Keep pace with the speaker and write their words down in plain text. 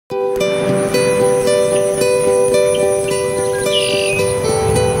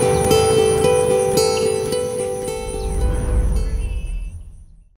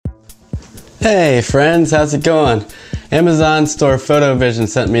Hey friends, how's it going? Amazon store PhotoVision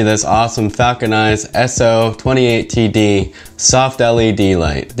sent me this awesome Falcon Eyes SO-28TD soft LED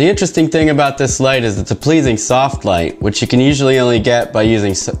light. The interesting thing about this light is it's a pleasing soft light, which you can usually only get by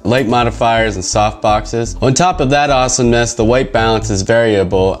using light modifiers and soft boxes. On top of that awesomeness, the white balance is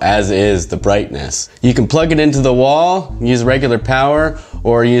variable, as is the brightness. You can plug it into the wall, use regular power,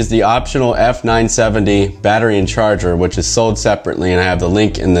 or use the optional F970 battery and charger, which is sold separately, and I have the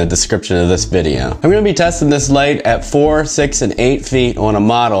link in the description of this video. I'm going to be testing this light at 4, 6, and 8 feet on a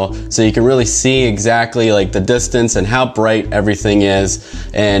model, so you can really see exactly like the distance and how bright everything is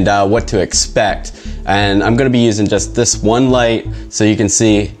and what to expect. And I'm going to be using just this one light so you can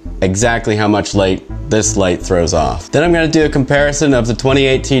see exactly how much light this light throws off. Then I'm going to do a comparison of the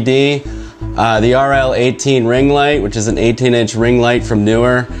 28TD, the RL-18 ring light, which is an 18-inch ring light from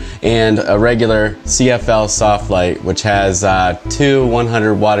Neewer, and a regular CFL soft light, which has two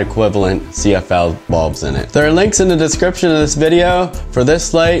 100-watt equivalent CFL bulbs in it. There are links in the description of this video for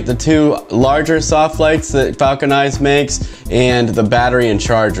this light, the two larger soft lights that Falcon Eyes makes, and the battery and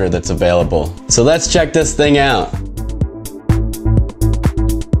charger that's available. So let's check this thing out.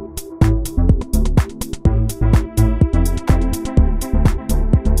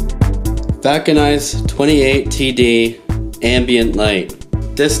 Falcon Eyes 28TD ambient light.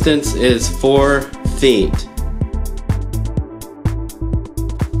 Distance is 4 feet.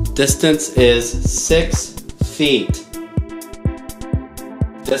 Distance is 6 feet.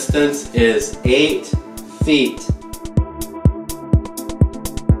 Distance is 8 feet.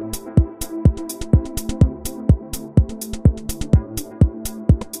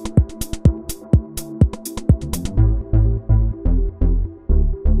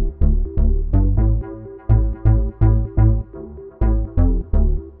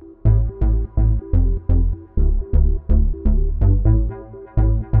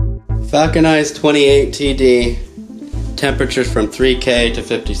 Falcon Eyes 28TD, temperatures from 3K to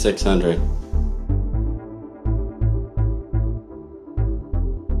 5600.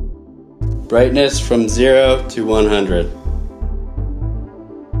 Brightness from 0 to 100.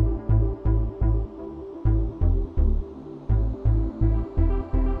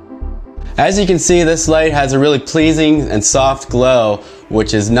 As you can see, this light has a really pleasing and soft glow,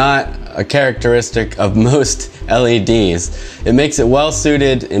 which is not a characteristic of most LEDs. It makes it well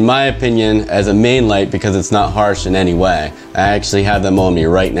suited, in my opinion, as a main light because it's not harsh in any way. I actually have them on me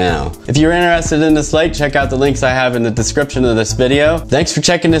right now. If you're interested in this light, check out the links I have in the description of this video. Thanks for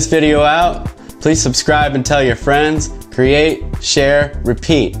checking this video out. Please subscribe and tell your friends. Create, share,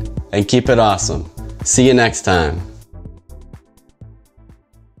 repeat, and keep it awesome. See you next time.